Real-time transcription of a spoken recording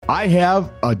I have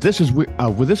this is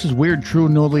weird, true,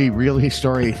 newly, really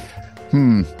story.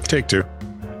 Take two.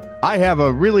 I have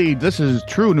this is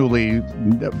true, newly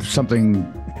something.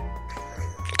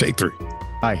 Take three.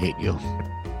 I hate you.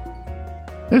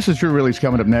 This is true, really's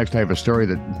coming up next. I have a story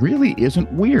that really isn't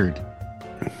weird,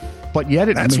 but yet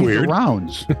it That's made weird. the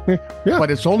rounds. Yeah. But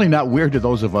it's only not weird to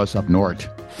those of us up north.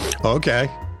 Okay.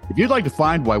 If you'd like to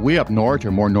find why we up north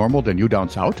are more normal than you down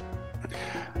south,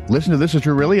 listen to This Is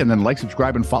True Really, and then like,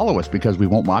 subscribe, and follow us because we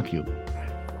won't mock you.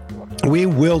 We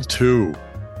will too.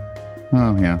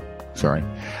 Oh, yeah. Sorry.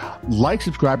 Like,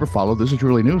 subscribe, or follow This Is True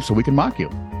Really News so we can mock you.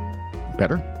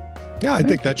 Better? Yeah, I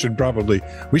think that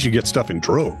we should get stuff in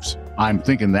droves. I'm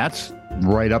thinking that's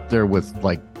right up there with,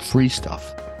 like, free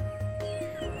stuff.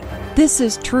 This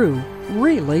is True,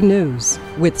 Really News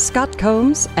with Scott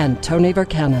Combs and Tony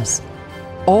Vercanis.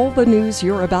 All the news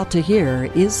you're about to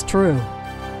hear is true,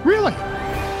 Really?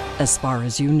 as far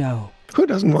as you know. Who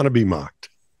doesn't want to be mocked?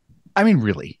 I mean,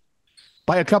 really.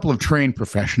 By a couple of trained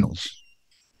professionals.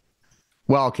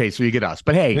 Well, okay, so you get us.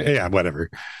 But hey, Yeah,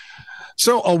 whatever.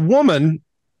 So a woman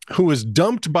who was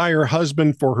dumped by her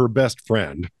husband for her best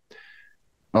friend,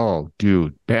 oh,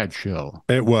 dude, bad show.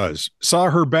 saw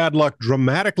her bad luck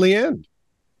dramatically end.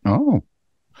 Oh,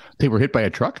 they were hit by a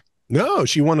truck? No,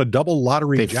 she won a double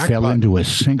lottery They jackpot. fell into a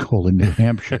sinkhole in New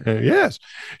Hampshire. Yes.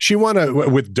 She won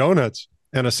with donuts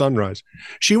and a sunrise.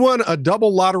 She won a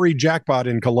double lottery jackpot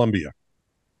in Colombia.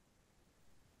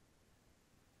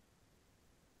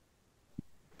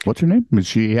 What's her name? Is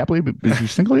she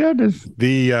single yet?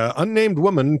 The unnamed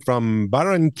woman from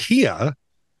Barranquilla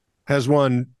has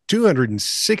won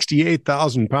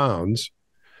 £268,000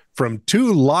 from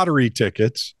 2 lottery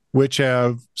tickets, which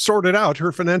have sorted out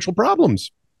her financial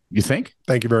problems. You think?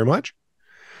 Thank you very much.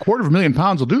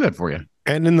 £250,000 will do that for you.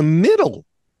 And in the middle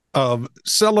of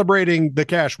celebrating the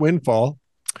cash windfall,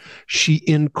 she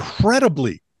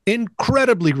incredibly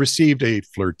received a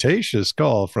flirtatious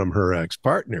call from her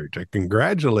ex-partner to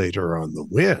congratulate her on the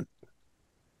win.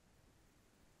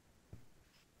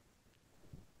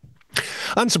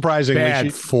 Unsurprisingly,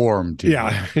 Bad form, dude.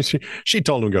 yeah, she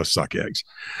told him to go suck eggs.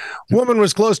 Woman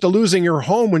was close to losing her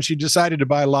home when she decided to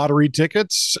buy lottery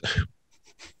tickets.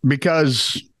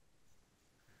 Because,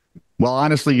 well,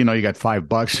 honestly, you got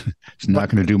 $5. It's not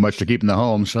going to do much to keep in the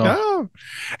home. So, Oh.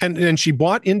 And she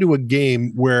bought into a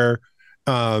game where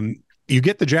you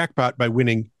get the jackpot by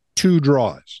winning 2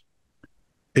 draws.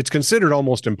 It's considered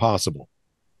almost impossible.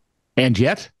 and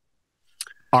yet,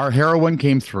 our heroine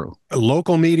came through.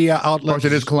 Local media Of outlets. course,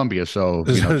 it is Colombia, so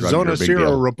Zona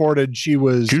Zero reported she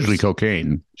was It's usually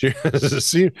cocaine. She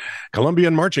was a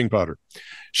Colombian marching powder.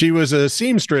 She was a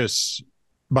seamstress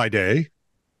by day,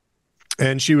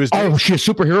 and she was. Oh, was she a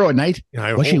superhero at night?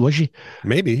 Was she?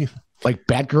 Maybe. Like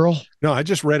Batgirl? No, I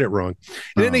just read it wrong.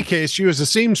 In any case, she was a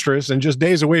seamstress and just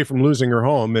days away from losing her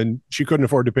home, and she couldn't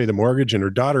afford to pay the mortgage, and her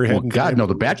daughter Oh, hadn't. God, no,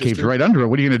 the Batcave's right under it.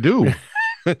 What are you going to do?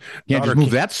 Can't just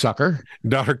move that sucker.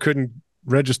 Daughter couldn't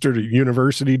register to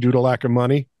university due to lack of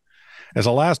money. As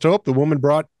a last hope, the woman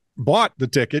bought the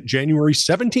ticket January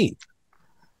 17th.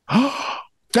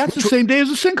 That's the same day as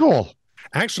the sinkhole.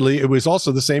 Actually, it was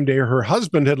also the same day her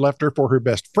husband had left her for her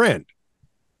best friend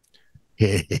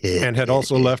and had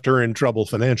also left her in trouble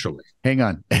financially. Hang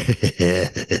on.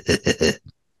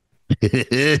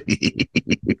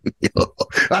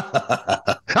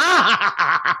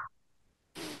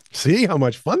 See how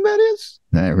much fun that is?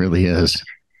 That really is.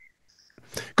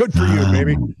 Good for you,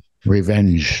 baby.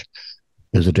 Revenge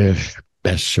is a dish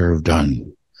best served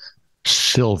on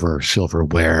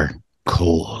silverware,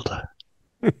 cold.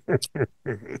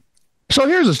 So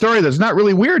here's a story that's not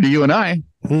really weird to you and I.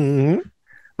 Mm-hmm.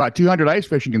 About 200 ice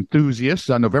fishing enthusiasts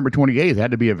on November 28th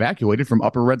had to be evacuated from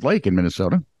Upper Red Lake in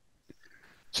Minnesota.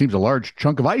 Seems a large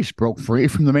chunk of ice broke free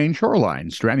from the main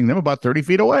shoreline, stranding them about 30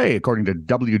 feet away, according to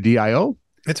WDIO.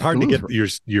 It's hard to get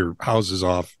your houses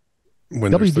off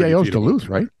when WDIO is Duluth,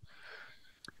 right?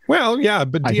 Well, yeah,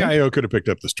 but DIO could have picked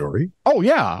up the story. Oh,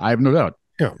 yeah, I have no doubt.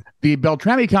 Yeah. The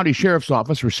Beltrami County Sheriff's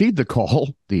Office received the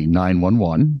call, the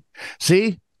 911.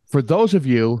 See, for those of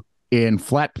you in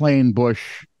Flat Plain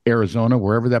Bush, Arizona,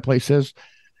 wherever that place is,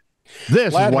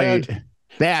 this Flathead. is why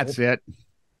that's it.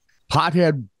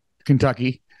 Hothead,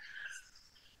 Kentucky,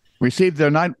 received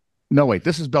their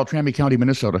this is Beltrami County,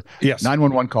 Minnesota. Yes.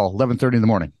 911 call, 11:30 in the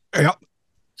morning. Yep.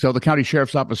 So the county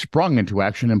sheriff's office sprung into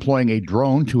action, employing a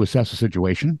drone to assess the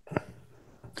situation.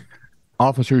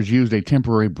 Officers used a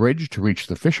temporary bridge to reach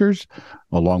the fishers,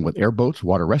 along with airboats,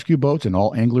 water rescue boats, and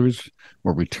all anglers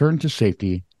were returned to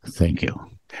safety. Thank you.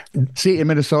 See, in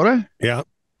Minnesota, Yeah.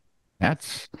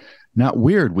 that's not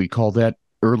weird. We call that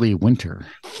early winter.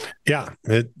 Yeah,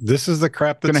 this is the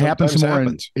crap that's going to happen some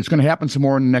more. It's going to happen some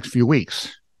more in the next few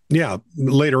weeks. Yeah,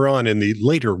 later on in the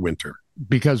later winter.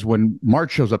 Because when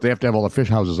March shows up, they have to have all the fish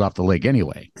houses off the lake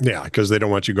anyway. Yeah, because they don't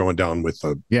want you going down with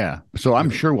the... Yeah, so I'm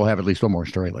sure we'll have at least one more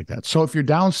story like that. So if you're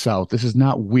down south, this is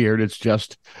not weird. It's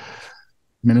just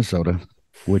Minnesota,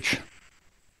 which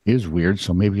is weird.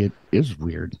 So maybe it is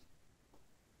weird.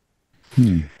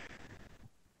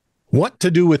 What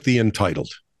to do with the entitled?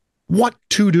 What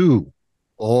to do?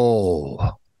 Oh,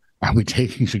 are we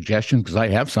taking suggestions? Because I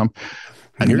have some.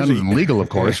 And none of them legal, of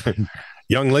course.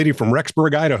 Young lady from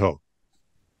Rexburg, Idaho.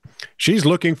 She's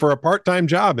looking for a part-time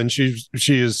job, and she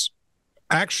is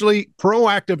actually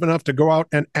proactive enough to go out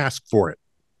and ask for it.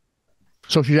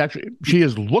 So she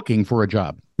is looking for a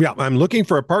job. Yeah, I'm looking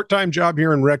for a part-time job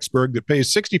here in Rexburg that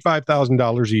pays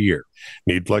 $65,000 a year.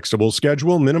 Need flexible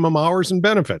schedule, minimum hours, and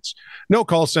benefits. No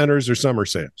call centers or summer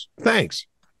sales. Thanks.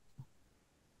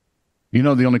 You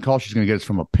know, the only call she's going to get is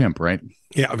from a pimp, right?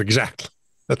 Yeah, exactly.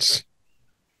 That's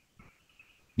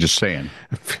just saying.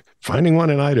 Finding one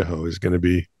in Idaho is going to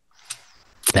be...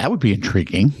 That would be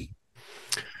intriguing.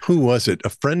 Who was it? A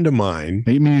friend of mine.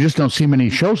 I mean, you just don't see many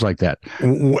shows like that.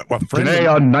 Today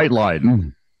on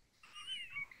Nightline.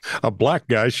 A black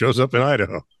guy shows up in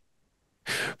Idaho.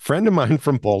 Friend of mine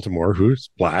from Baltimore, who's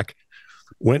black,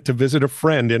 went to visit a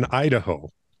friend in Idaho.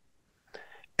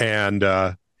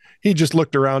 And he just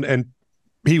looked around, and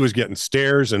he was getting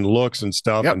stares and looks and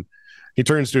stuff. Yep. And he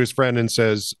turns to his friend and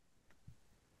says,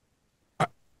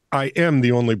 I am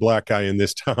the only black guy in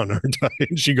this town, aren't I?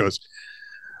 And she goes,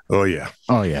 oh, yeah.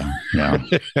 Oh, yeah. Yeah.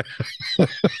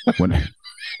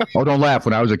 Don't laugh.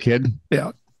 When I was a kid,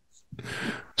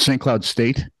 St. Cloud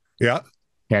State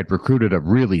had recruited a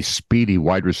really speedy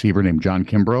wide receiver named John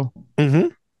Kimbrough. Mm-hmm.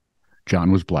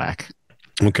 John was black.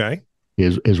 Okay.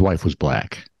 His wife was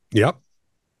black. Yep.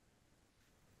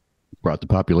 Brought the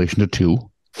population to 2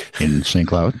 in St.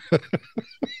 Cloud.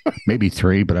 Maybe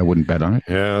 3, but I wouldn't bet on it.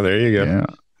 Yeah, there you go. Yeah.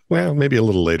 Well, maybe a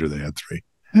little later they had 3.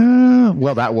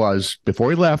 Well, that was before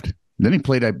he left. Then he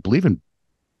played, I believe,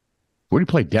 where he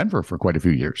played Denver for quite a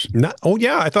few years.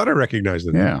 I thought I recognized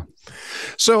it. Yeah.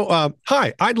 So,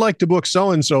 hi, I'd like to book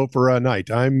so-and-so for a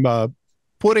night. I'm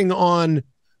putting on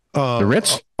the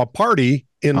Ritz? a party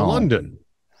in London.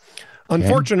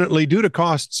 Unfortunately, due to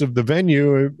costs of the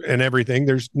venue and everything,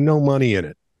 there's no money in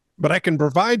it. But I can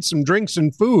provide some drinks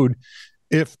and food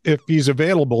if he's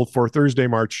available for Thursday,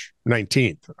 March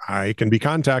 19th. I can be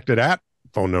contacted at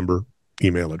phone number,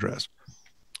 email address.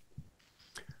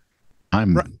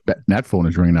 That phone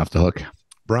is ringing off the hook.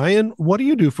 Brian, what do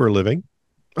you do for a living?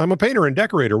 I'm a painter and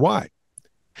decorator. Why?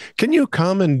 Can you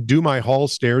come and do my hall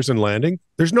stairs and landing?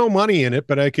 There's no money in it,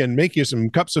 but I can make you some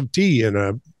cups of tea and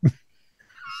a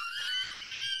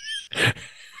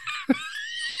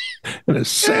and a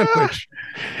sandwich.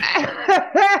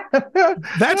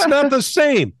 That's not the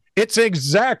same. It's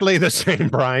exactly the same,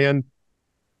 Brian.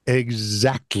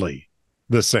 Exactly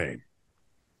the same.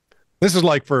 This is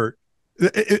like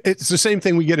it's the same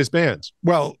thing we get as bands.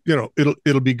 Well,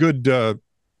 it'll be good. I'll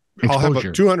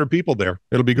have 200 people there.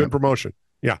 It'll be good promotion.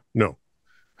 Yeah. No.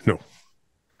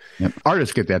 Yep.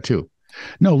 Artists get that too.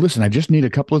 No, listen, I just need a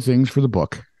couple of things for the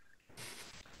book.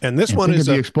 And this one is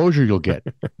the exposure you'll get.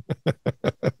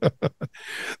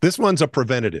 This one's a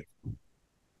preventative.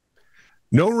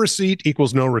 No receipt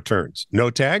equals no returns.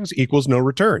 No tags equals no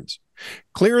returns.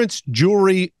 Clearance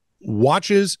jewelry,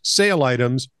 watches, sale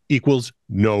items equals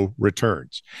no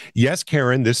returns. Yes,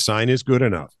 Karen, this sign is good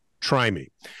enough. Try me.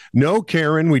 No,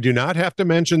 Karen, we do not have to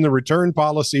mention the return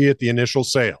policy at the initial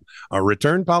sale. Our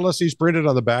return policy is printed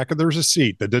on the back of the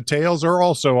receipt. The details are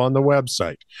also on the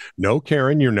website. No,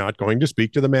 Karen, you're not going to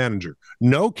speak to the manager.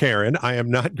 No, Karen, I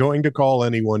am not going to call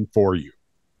anyone for you.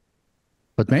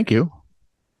 But thank you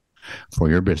for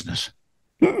your business.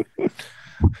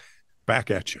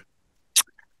 Back at you.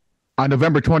 On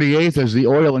November 28th, as the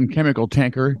oil and chemical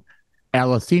tanker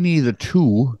Alathini the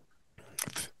 2.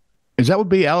 Is that would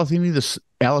be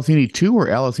Alathini 2 or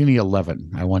Alathini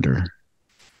 11? I wonder.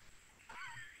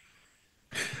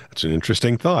 That's an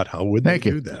interesting thought. How would they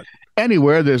do that?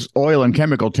 Anywhere, this oil and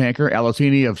chemical tanker,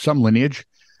 Alathini of some lineage,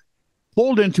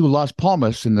 pulled into Las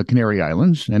Palmas in the Canary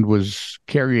Islands and was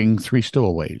carrying 3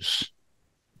 stowaways.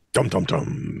 Dum, dum,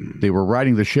 dum. They were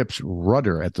riding the ship's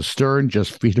rudder at the stern,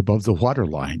 just feet above the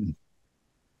waterline.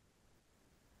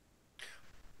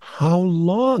 How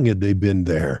long had they been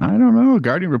there? I don't know.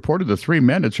 Guardian reported the 3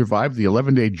 men had survived the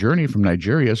 11-day journey from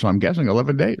Nigeria, so I'm guessing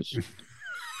 11 days.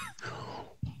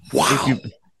 Wow.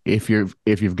 If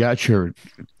you've got your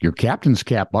captain's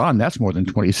cap on, that's more than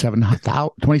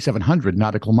 2,700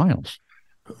 nautical miles.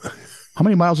 How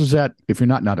many miles is that if you're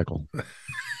not nautical?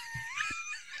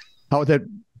 How that?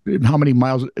 How many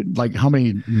miles? Like how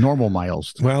many normal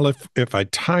miles? Well, if I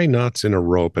tie knots in a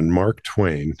rope and Mark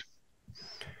Twain,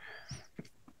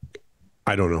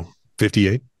 I don't know,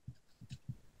 58.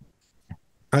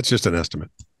 That's just an estimate.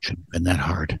 Shouldn't have been that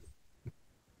hard.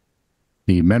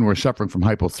 The men were suffering from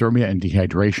hypothermia and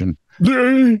dehydration.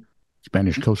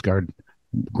 Spanish Coast Guard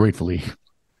gratefully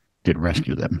did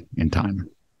rescue them in time.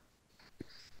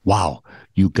 Wow.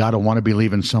 You got to want to be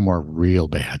leaving somewhere real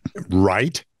bad.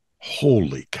 Right?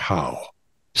 Holy cow.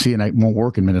 See, and I won't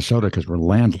work in Minnesota because we're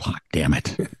landlocked, damn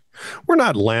it. We're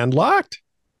not landlocked.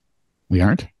 We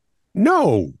aren't?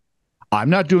 No. I'm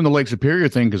not doing the Lake Superior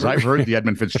thing because I've heard the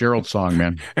Edmund Fitzgerald song,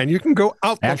 man. And you can go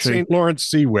out that Actually, St. Lawrence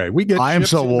Seaway. We get. I am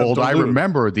ships so into old, I Duluth.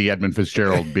 remember the Edmund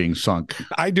Fitzgerald being sunk.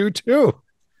 I do too.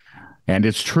 And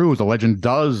it's true. The legend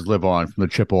does live on from the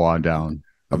Chippewa down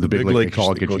of the big lake they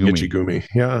call Gitchigumi.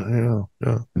 Yeah.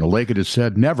 And the lake, it is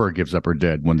said, never gives up her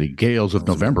dead when the gales of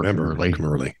November come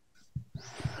early.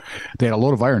 They had a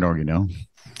load of iron ore,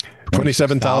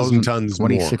 27,000 tons more.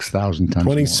 26,000 tons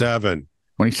 27. more.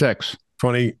 26.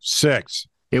 26.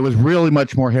 It was really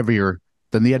much more heavier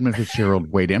than the Edmund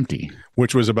Fitzgerald weighed empty.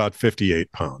 Which was about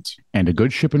 58 pounds. And a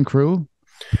good ship and crew,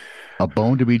 a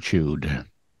bone to be chewed.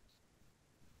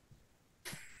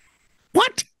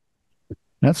 What?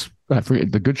 I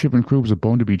forget. The good ship and crew was a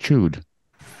bone to be chewed.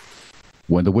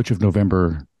 When the Witch of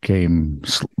November came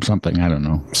something, I don't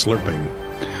know. Slurping.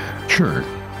 Sure.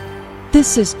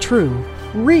 This is true,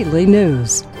 really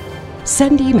news.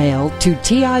 Send email to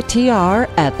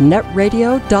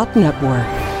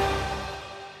TITR@netradio.network.